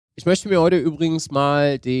Ich möchte mir heute übrigens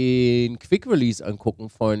mal den Quick Release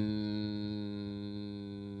angucken von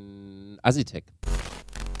Asetek.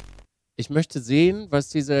 Ich möchte sehen, was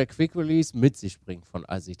dieser Quick Release mit sich bringt von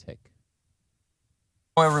Asetek.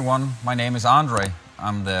 Hello everyone, my name is Andre.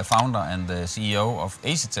 I'm the founder and the CEO of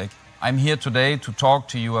Asetek. I'm here today to talk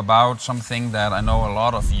to you about something that I know a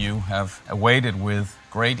lot of you have awaited with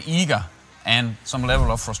great eager and some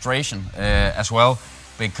level of frustration as well,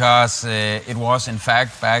 because it was in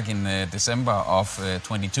fact back in December of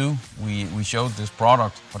 22 we showed this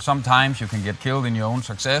product. But sometimes you can get killed in your own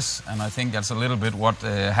success, and I think that's a little bit what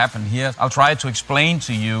happened here. I'll try to explain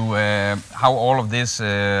to you how all of this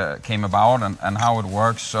came about and how it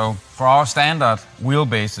works. So for our standard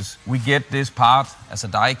wheelbases, we get this part as a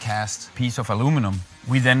die-cast piece of aluminum.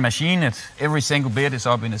 We then machine it. Every single bit is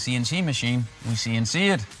up in a CNC machine. We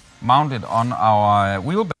CNC it, mount it on our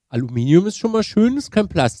wheelbase. Aluminium ist schon mal schön, ist kein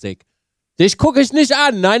Plastik. Dich gucke ich nicht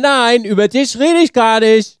an. Nein, nein, über dich rede ich gar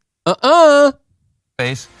nicht. And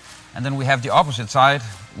then we have the opposite side,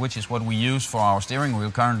 which is what we use for our steering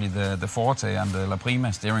wheel currently, the Forte and the La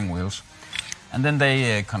Prima steering wheels. And then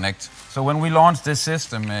they connect. So when we launched this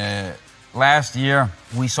system last year,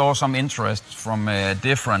 we saw some interest from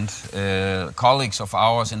different colleagues of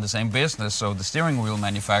ours in the same business, so the steering wheel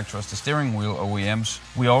manufacturers, the steering wheel OEMs.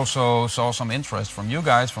 We also saw some interest from you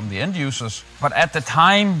guys, from the end users. But at the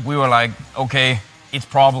time, we were like, okay, it's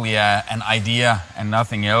probably an idea and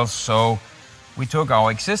nothing else. So we took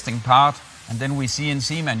our existing part and then we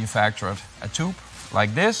CNC manufactured a tube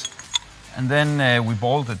like this. And then we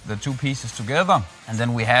bolted the two pieces together, and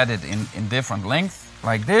then we had it in different length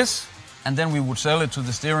like this. And then we would sell it to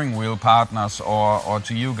the steering wheel partners or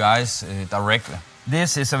to you guys directly.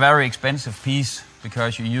 This is a very expensive piece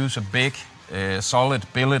because you use a big solid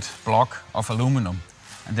billet block of aluminum.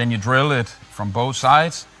 And then you drill it from both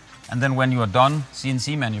sides. And then when you are done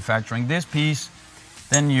CNC manufacturing this piece,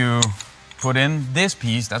 then you put in this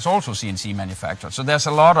piece that's also CNC manufactured. So there's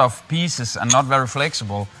a lot of pieces and not very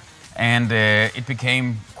flexible. And it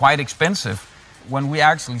became quite expensive. When we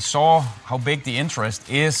actually saw how big the interest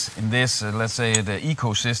is in this, let's say the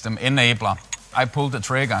ecosystem enabler, I pulled the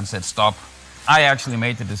trigger and said stop. I actually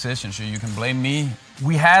made the decision, so you can blame me.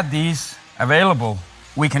 We had these available.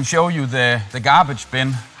 We can show you the garbage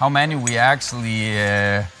bin, how many we actually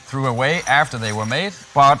threw away after they were made.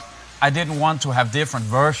 But I didn't want to have different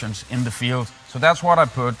versions in the field. So that's what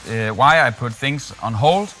why I put things on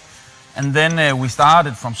hold. And then we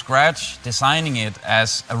started from scratch designing it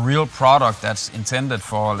as a real product that's intended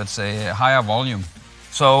for, let's say, a higher volume.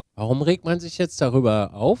 So warum regt man sich jetzt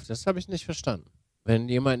darüber auf? Das habe ich nicht verstanden. Wenn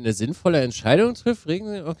jemand eine sinnvolle Entscheidung trifft, regen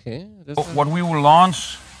sie, okay. What we will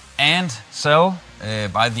launch and sell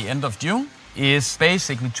by the end of June is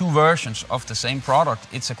basically two versions of the same product.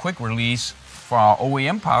 It's a quick release for our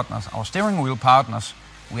OEM partners, our steering wheel partners.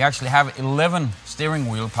 We actually have 11 steering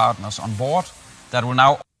wheel partners on board that will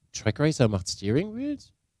now Track Racer macht Steering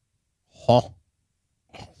Wheels? Ho.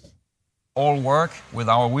 All work with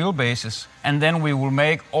our wheelbases, and then we will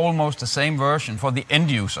make almost the same version for the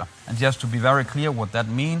end user. And just to be very clear what that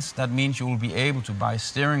means you will be able to buy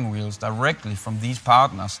steering wheels directly from these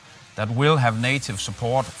partners that will have native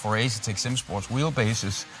support for Asetek SimSports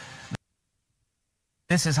wheelbases.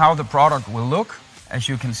 This is how the product will look. As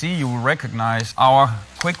you can see, you will recognize our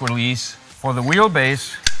quick release for the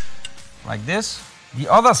wheelbase like this. The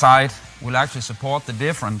other side will actually support the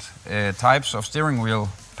different types of steering wheel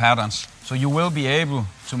patterns. So you will be able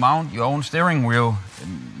to mount your own steering wheel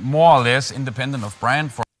more or less independent of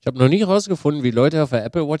brand. Ich habe noch nie herausgefunden, wie Leute auf der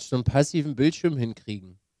Apple Watch so einen passiven Bildschirm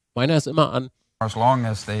hinkriegen. Meiner ist immer an. As long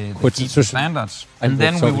as they keep the standards. And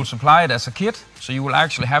then we will supply it as a kit. So you will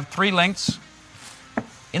actually have 3 lengths.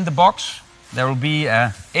 In the box, there will be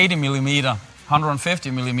a 80 millimeter,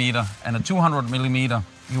 150 millimeter, and a 200 millimeter.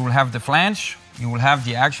 You will have the flange. You will have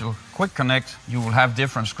the actual quick connect, you will have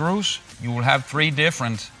different screws, you will have 3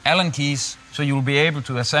 different Allen keys, so you will be able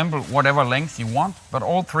to assemble whatever length you want, but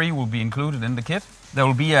all 3 will be included in the kit. There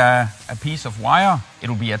will be a piece of wire, it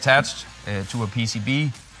will be attached to a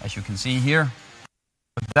PCB, as you can see here.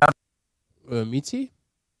 Mizi?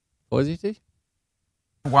 Vorsichtig.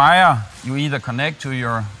 Wire, you either connect to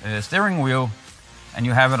your steering wheel and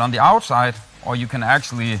you have it on the outside, or you can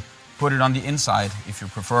actually put it on the inside if you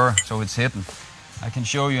prefer, so it's hidden. I can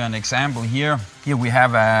show you an example here. Here we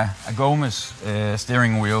have a Gomez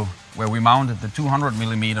steering wheel where we mounted the 200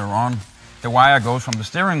 millimeter on. The wire goes from the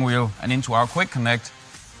steering wheel and into our quick connect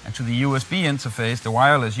and to the USB interface, the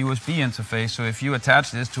wireless USB interface. So if you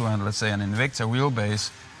attach this to, let's say, an Invicta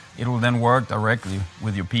wheelbase, it will then work directly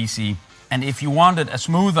with your PC. And if you wanted a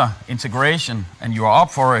smoother integration and you are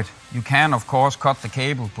up for it, you can of course cut the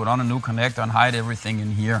cable, put on a new connector and hide everything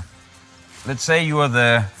in here. Let's say you are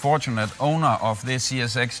the fortunate owner of this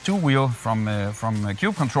CSX 2-wheel from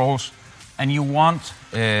Cube Controls, and you want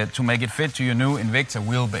to make it fit to your new Invicta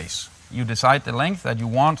wheelbase. You decide the length that you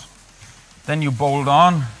want, then you bolt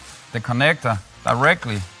on the connector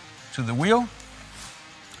directly to the wheel,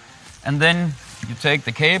 and then you take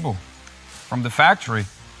the cable from the factory,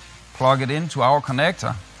 plug it into our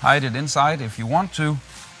connector, hide it inside if you want to,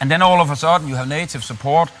 and then all of a sudden you have native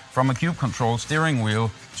support from a Cube Control steering wheel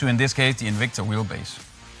to, in this case, the Invicta wheelbase.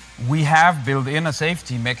 We have built in a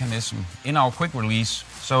safety mechanism in our quick release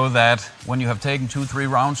so that when you have taken 2-3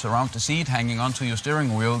 rounds around the seat hanging onto your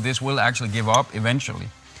steering wheel, this will actually give up eventually.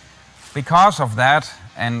 Because of that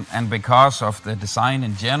and because of the design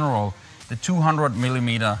in general, the 200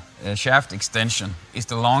 millimeter shaft extension is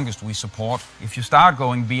the longest we support. If you start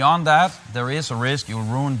going beyond that, there is a risk you'll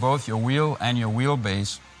ruin both your wheel and your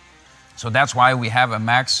wheelbase. So that's why we have a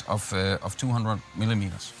max of 200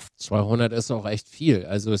 millimeters. 200 ist auch echt viel.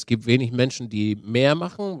 Also es gibt wenig Menschen, die mehr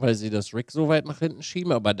machen, weil sie das Rig so weit nach hinten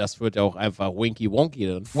schieben, aber das wird ja auch einfach winky-wonky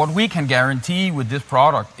dann. What we can guarantee with this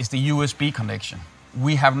product is the USB connection.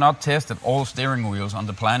 We have not tested all steering wheels on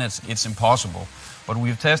the planet. It's impossible. But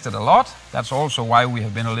we've tested a lot. That's also why we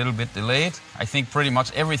have been a little bit delayed. I think pretty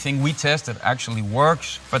much everything we tested actually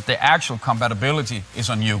works, but the actual compatibility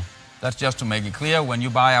is on you. That's just to make it clear. When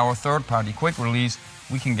you buy our third-party quick release,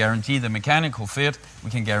 we can guarantee the mechanical fit, we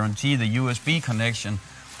can guarantee the USB connection,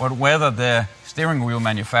 but whether the steering wheel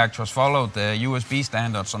manufacturers follow the USB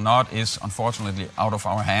standards or not is unfortunately out of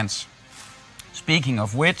our hands. Speaking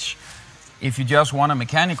of which, if you just want a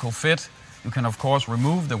mechanical fit, you can of course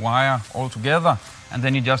remove the wire altogether and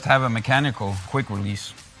then you just have a mechanical quick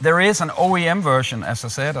release. There is an OEM version, as I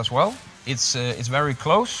said, as well. It's very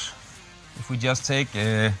close. If we just take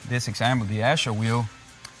this example, the Asher wheel,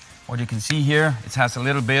 what you can see here, it has a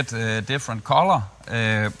little bit different color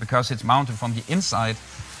because it's mounted from the inside.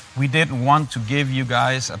 We didn't want to give you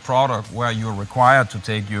guys a product where you're required to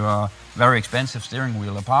take your very expensive steering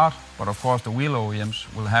wheel apart, but of course the wheel OEMs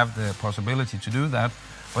will have the possibility to do that.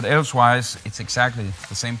 But elsewise, it's exactly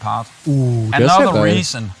the same part. Another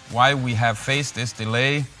reason why we have faced this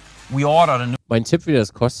delay, we ordered a new... Mein Tipp, wie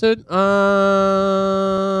das kostet?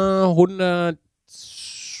 130.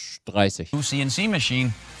 New CNC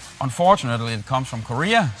machine. Unfortunately, it comes from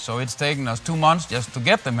Korea, so it's taken us 2 months just to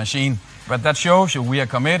get the machine. But that shows you we are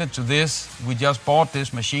committed to this. We just bought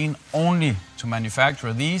this machine only to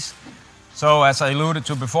manufacture these. So as I alluded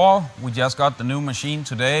to before, we just got the new machine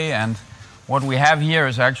today, and what we have here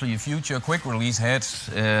is actually a future quick release head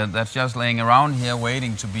that's just laying around here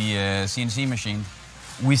waiting to be CNC machined.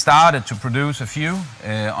 We started to produce a few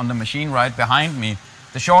on the machine right behind me.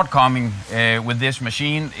 The shortcoming with this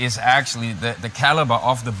machine is actually the caliber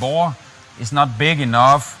of the bore is not big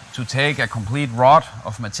enough to take a complete rod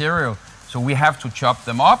of material. So we have to chop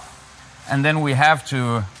them up, and then we have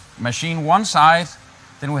to machine one side,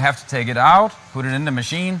 then we have to take it out, put it in the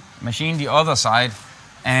machine the other side.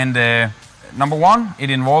 And number one, it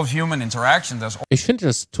involves human interaction. Ich finde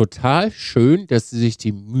das total schön, dass sie sich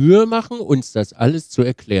die Mühe machen, uns das alles zu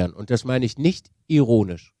erklären. Und das meine ich nicht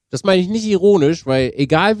ironisch. Das meine ich nicht ironisch, weil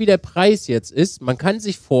egal wie der Preis jetzt ist, man kann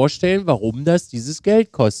sich vorstellen, warum das dieses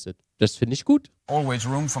Geld kostet. Das finde ich gut. Always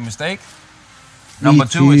room for mistake. Number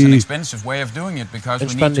two, it's an expensive way of doing it because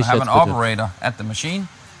we need to have an operator at the machine.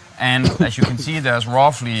 And as you can see, there's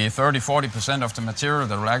roughly 30-40% of the material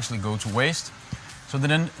that will actually go to waste. So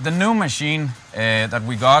the new machine that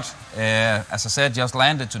we got, as I said, just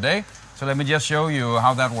landed today. So let me just show you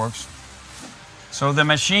how that works. So the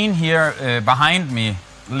machine here behind me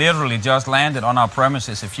literally just landed on our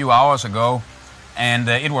premises a few hours ago, and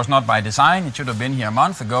it was not by design. It should have been here a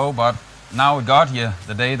month ago, but now it got here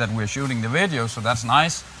the day that we're shooting the video, so that's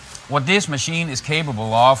nice. What this machine is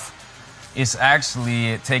capable of is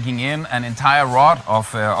actually taking in an entire rod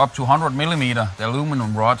of up to 100 millimeter, the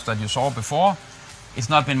aluminum rods that you saw before. It's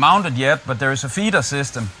not been mounted yet, but there is a feeder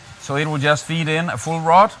system, so it will just feed in a full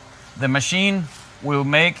rod. The machine will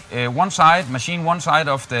make machine one side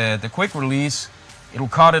of the quick release. It'll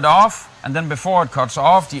cut it off, and then before it cuts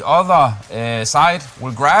off, the other side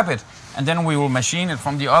will grab it, and then we will machine it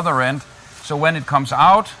from the other end. So when it comes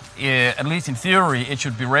out, at least in theory, it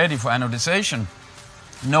should be ready for anodization.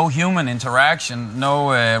 No human interaction,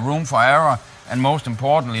 no room for error, and most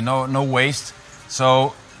importantly, no waste.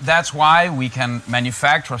 So that's why we can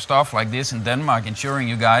manufacture stuff like this in Denmark, ensuring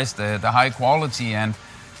you guys the high quality and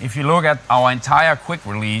If you look at our entire quick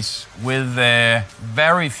release, with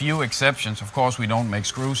very few exceptions, of course we don't make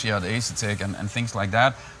screws here at Asetek and things like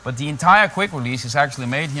that, but the entire quick release is actually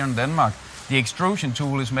made here in Denmark. The extrusion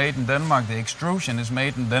tool is made in Denmark, the extrusion is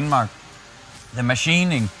made in Denmark, the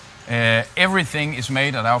machining, everything is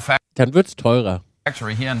made at our Dann wird's teurer.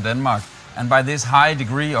 factory here in Denmark. And by this high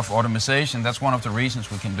degree of automation, that's one of the reasons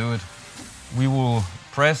we can do it. We will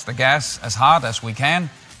press the gas as hard as we can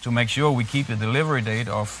to make sure we keep the delivery date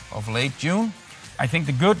of late June. I think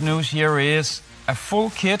the good news here is a full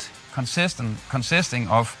kit consisting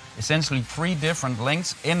of essentially 3 different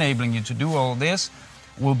lengths, enabling you to do all this,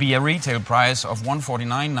 will be a retail price of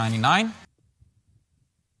 $149.99.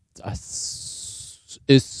 Das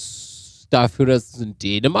ist dafür, dass es in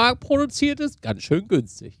Dänemark produziert ist, ganz schön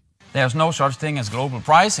günstig. There's no such thing as global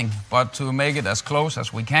pricing, but to make it as close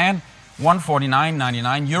as we can,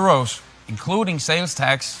 149.99 euros, including sales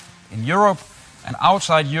tax in Europe, and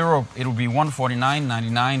outside Europe it will be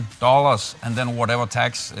 $149.99, and then whatever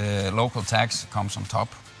tax, local tax comes on top.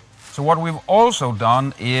 So what we've also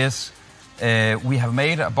done is we have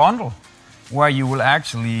made a bundle where you will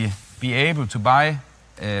actually be able to buy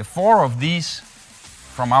 4 of these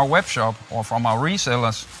from our web shop or from our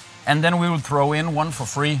resellers, and then we will throw in 1 for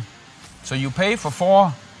free. So you pay for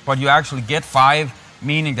 4, but you actually get 5,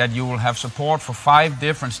 meaning that you will have support for 5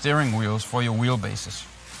 different steering wheels for your wheelbases.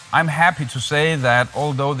 I'm happy to say that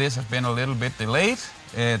although this has been a little bit delayed,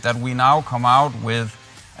 that we now come out with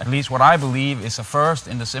at least what I believe is a first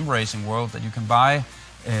in the sim racing world, that you can buy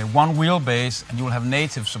 1 wheelbase and you will have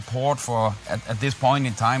native support for, at this point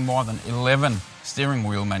in time, more than 11 steering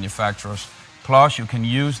wheel manufacturers. Plus you can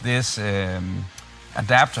use this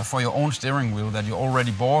adapter for your own steering wheel that you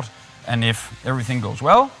already bought. And if everything goes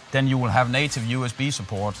well, then you will have native USB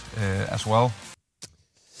support as well.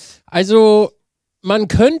 Also, man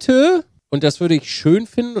könnte, und das würde ich schön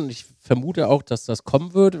finden, und ich vermute auch, dass das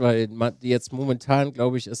kommen wird, weil jetzt momentan,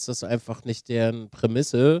 glaube ich, ist das einfach nicht deren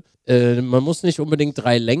Prämisse. Man muss nicht unbedingt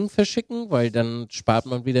 3 Längen verschicken, weil dann spart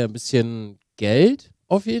man wieder ein bisschen Geld,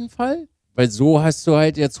 auf jeden Fall. Weil so hast du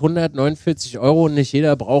halt jetzt 149 € und nicht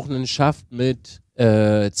jeder braucht einen Schaft mit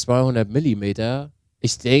 200 Millimeter.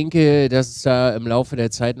 Ich denke, dass es da im Laufe der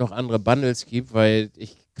Zeit noch andere Bundles gibt, weil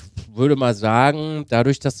ich würde mal sagen,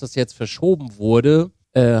 dadurch, dass das jetzt verschoben wurde,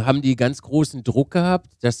 haben die ganz großen Druck gehabt,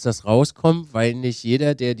 dass das rauskommt, weil nicht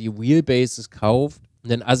jeder, der die Wheelbases kauft,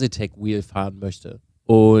 einen Asetek Wheel fahren möchte.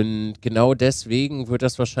 Und genau deswegen wird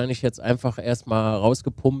das wahrscheinlich jetzt einfach erstmal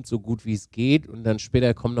rausgepumpt, so gut wie es geht. Und dann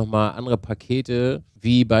später kommen nochmal andere Pakete,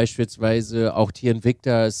 wie beispielsweise auch die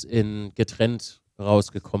Invictas in getrennt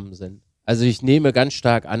rausgekommen sind. Also ich nehme ganz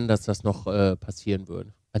stark an, dass das noch passieren wird.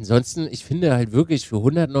 Ansonsten, ich finde halt wirklich für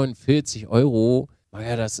 149 €,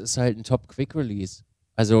 naja, das ist halt ein Top-Quick-Release.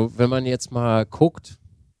 Also wenn man jetzt mal guckt,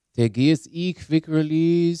 der GSI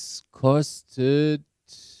Quick-Release kostet,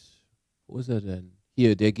 wo ist er denn?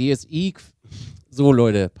 Hier, der GSI, so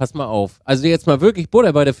Leute, passt mal auf. Also jetzt mal wirklich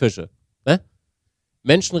Butter bei der Fische. Ne?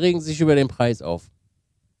 Menschen regen sich über den Preis auf.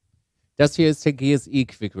 Das hier ist der GSI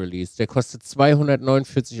Quick Release. Der kostet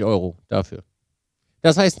 249 € dafür.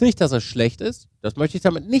 Das heißt nicht, dass er schlecht ist. Das möchte ich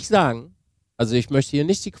damit nicht sagen. Also ich möchte hier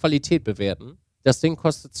nicht die Qualität bewerten. Das Ding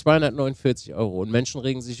kostet 249 € und Menschen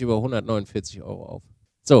regen sich über 149 € auf.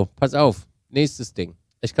 So, pass auf. Nächstes Ding.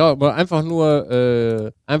 Ich glaube, einfach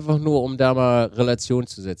nur, um da mal Relation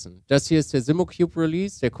zu setzen. Das hier ist der Simocube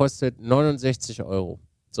Release. Der kostet 69 €.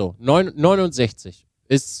 So, 69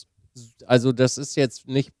 ist... Also das ist jetzt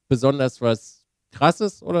nicht besonders was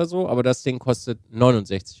Krasses oder so, aber das Ding kostet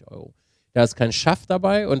 69 €. Da ist kein Schaft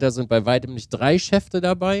dabei und da sind bei weitem nicht 3 Schäfte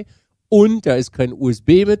dabei und da ist kein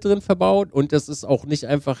USB mit drin verbaut und das ist auch nicht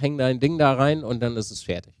einfach, häng dein Ding da rein und dann ist es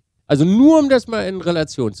fertig. Also nur um das mal in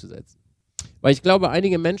Relation zu setzen. Weil ich glaube,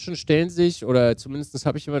 einige Menschen stellen sich, oder zumindest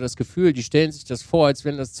habe ich immer das Gefühl, die stellen sich das vor, als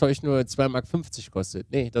wenn das Zeug nur 2,50 Mark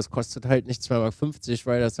kostet. Nee, das kostet halt nicht 2,50 Mark,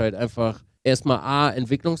 weil das halt einfach erstmal A,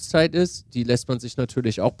 Entwicklungszeit ist, die lässt man sich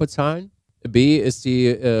natürlich auch bezahlen. B ist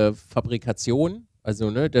die Fabrikation,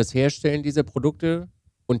 also ne, das Herstellen dieser Produkte.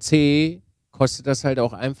 Und C, kostet das halt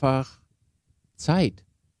auch einfach Zeit,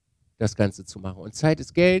 das Ganze zu machen. Und Zeit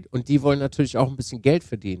ist Geld und die wollen natürlich auch ein bisschen Geld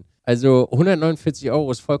verdienen. Also 149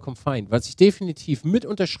 € ist vollkommen fein. Was ich definitiv mit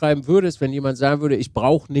unterschreiben würde, ist, wenn jemand sagen würde, ich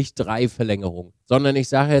brauche nicht 3 Verlängerungen, sondern ich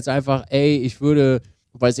sage jetzt einfach, ey, ich würde,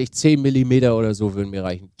 weiß ich, 10 Millimeter oder so würden mir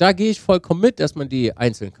reichen. Da gehe ich vollkommen mit, dass man die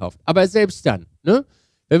einzeln kauft. Aber selbst dann, ne?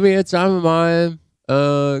 Wenn wir jetzt, sagen wir mal,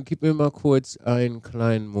 gib mir mal kurz einen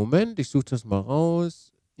kleinen Moment, ich suche das mal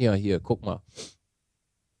raus. Ja, hier, guck mal.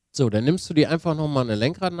 So, dann nimmst du dir einfach nochmal eine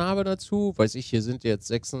Lenkradnabe dazu. Weiß ich, hier sind jetzt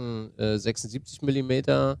 76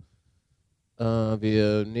 Millimeter.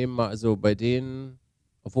 Wir nehmen mal, also bei denen,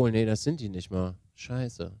 obwohl, nee, das sind die nicht mal.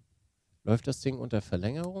 Scheiße. Läuft das Ding unter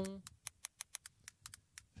Verlängerung?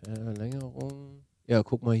 Verlängerung. Ja,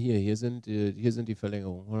 guck mal hier sind die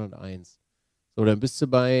Verlängerungen, 101. So, dann bist du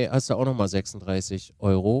hast du auch nochmal 36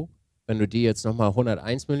 Euro. Wenn du die jetzt nochmal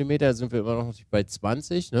 101 mm, sind wir immer noch bei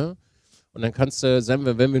 20, ne? Und dann kannst du, sagen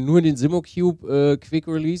wir, wenn wir nur den SimCube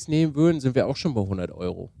Quickrelease nehmen würden, sind wir auch schon bei 100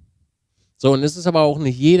 Euro. So, und es ist aber auch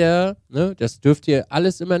nicht jeder, ne? Das dürft ihr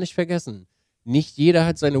alles immer nicht vergessen. Nicht jeder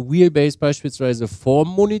hat seine Wheelbase beispielsweise vorm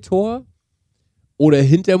Monitor oder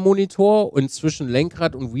hinterm Monitor, und zwischen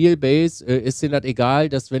Lenkrad und Wheelbase ist denen das egal,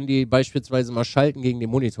 dass wenn die beispielsweise mal schalten, gegen den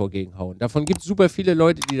Monitor gegenhauen. Davon gibt es super viele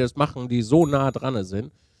Leute, die das machen, die so nah dran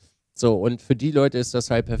sind. So, und für die Leute ist das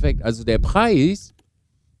halt perfekt. Also der Preis,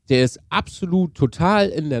 der ist absolut total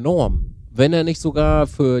in der Norm, wenn er nicht sogar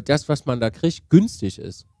für das, was man da kriegt, günstig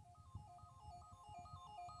ist.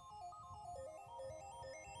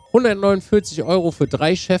 149 Euro für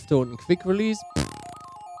 3 Schäfte und ein Quickrelease.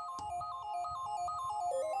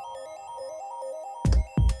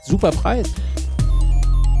 Super Preis.